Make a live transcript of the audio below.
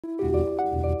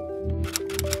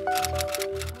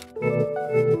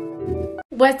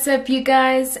What's up, you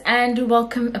guys, and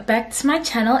welcome back to my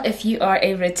channel. If you are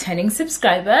a returning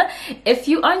subscriber, if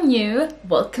you are new,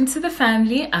 welcome to the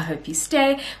family. I hope you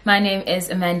stay. My name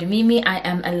is Amanda Mimi. I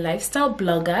am a lifestyle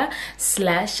blogger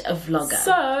slash a vlogger.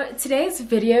 So today's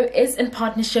video is in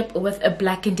partnership with a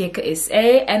Black+Decker SA,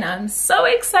 and I'm so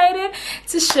excited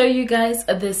to show you guys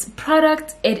this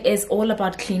product. It is all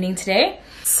about cleaning today.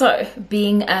 So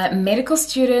being a medical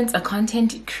student, a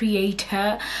content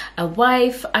creator, a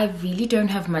wife, I really don't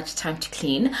have much time to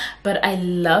clean, but I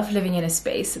love living in a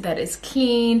space that is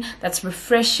clean, that's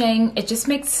refreshing. It just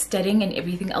makes studying and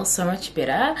everything else so much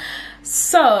better.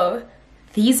 So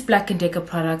these Black+Decker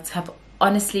products have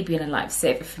honestly been a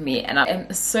lifesaver for me, and I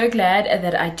am so glad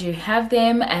that I do have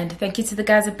them. And thank you to the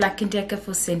guys at Black+Decker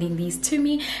for sending these to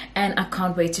me, and I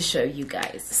can't wait to show you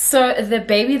guys. So the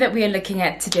baby that we are looking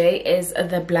at today is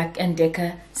the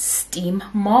Black+Decker Steam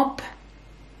Mop.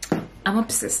 I'm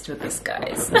obsessed with this,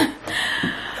 guys.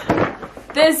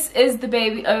 This is the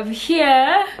baby over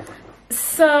here.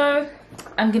 So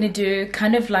I'm gonna do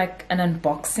kind of like an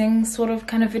unboxing sort of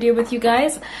kind of video with you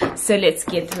guys. So let's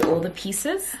get through all the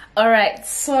pieces. All right,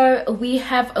 so we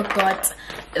have got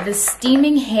the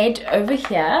steaming head over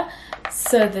here.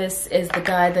 So this is the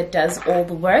guy that does all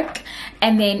the work,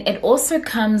 and then it also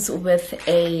comes with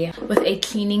a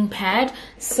cleaning pad.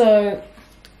 So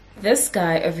this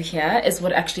guy over here is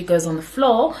what actually goes on the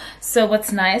floor. So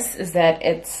what's nice is that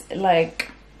it's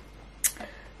like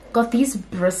got these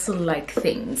bristle like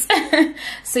things.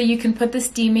 So you can put the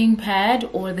steaming pad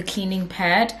or the cleaning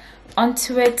pad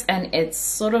onto it, and it's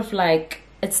sort of like,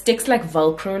 it sticks like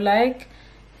Velcro like,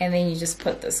 and then you just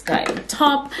put this guy on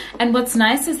top. And what's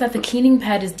nice is that the cleaning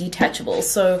pad is detachable,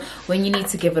 so when you need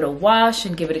to give it a wash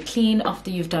and give it a clean after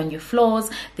you've done your floors,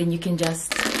 then you can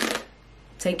just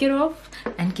take it off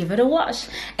and give it a wash.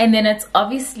 And then it's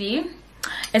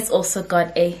also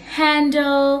got a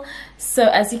handle. So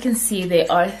as you can see, there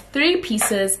are 3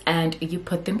 pieces and you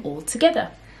put them all together.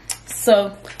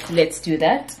 So let's do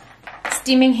that.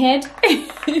 Steaming head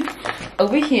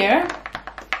over here,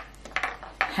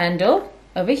 handle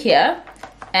over here,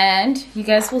 and you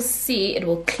guys will see it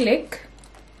will click.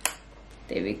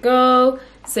 There we go.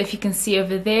 So if you can see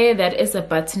over there, that is a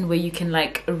button where you can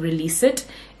like release it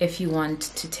if you want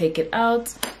to take it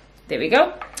out. There we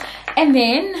go. And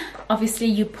then obviously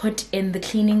you put in the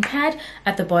cleaning pad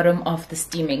at the bottom of the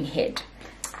steaming head.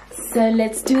 So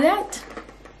let's do that.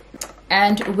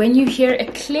 And when you hear a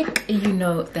click, you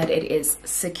know that it is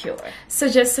secure. So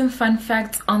just some fun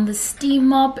facts on the steam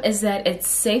mop is that it's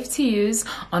safe to use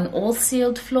on all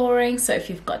sealed flooring. So if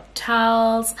you've got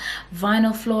tiles,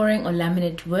 vinyl flooring, or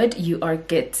laminate wood, you are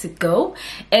good to go.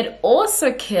 It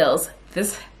also kills,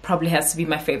 this probably has to be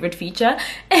my favorite feature,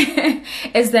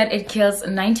 is that it kills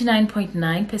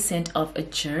 99.9% of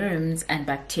germs and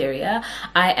bacteria.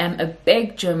 I am a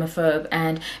big germaphobe,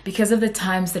 and because of the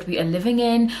times that we are living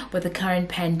in with the current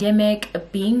pandemic,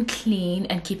 being clean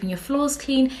and keeping your floors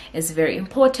clean is very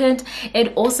important.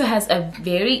 It also has a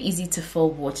very easy to fill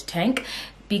water tank.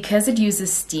 Because it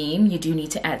uses steam, you do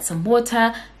need to add some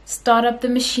water, start up the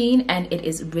machine, and it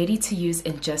is ready to use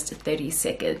in just 30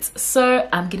 seconds. So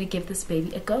I'm gonna give this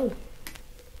baby a go.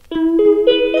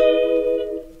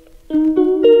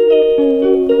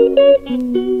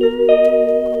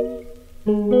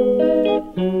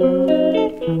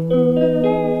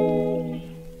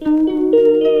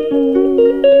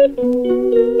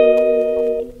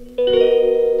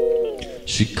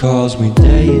 She calls me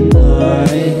day and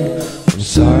night. I'm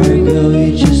sorry, girl,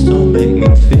 you just don't make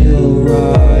me feel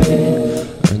right.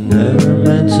 I never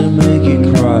meant to make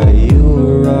you cry, you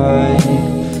were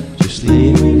right. Just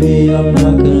leave me be, I'm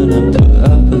not gonna put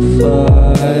up a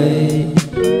fight.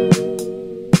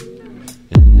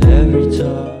 And every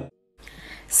time.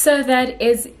 So that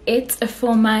is it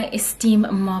for my steam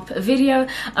mop video.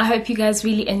 I hope you guys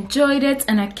really enjoyed it,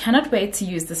 and I cannot wait to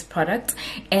use this product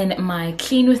in my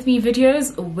clean with me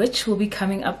videos, which will be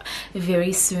coming up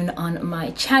very soon on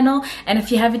my channel. And if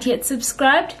you haven't yet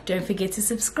subscribed, don't forget to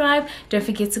subscribe, don't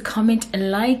forget to comment and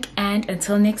like, and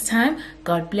until next time,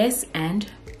 God bless and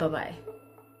bye bye.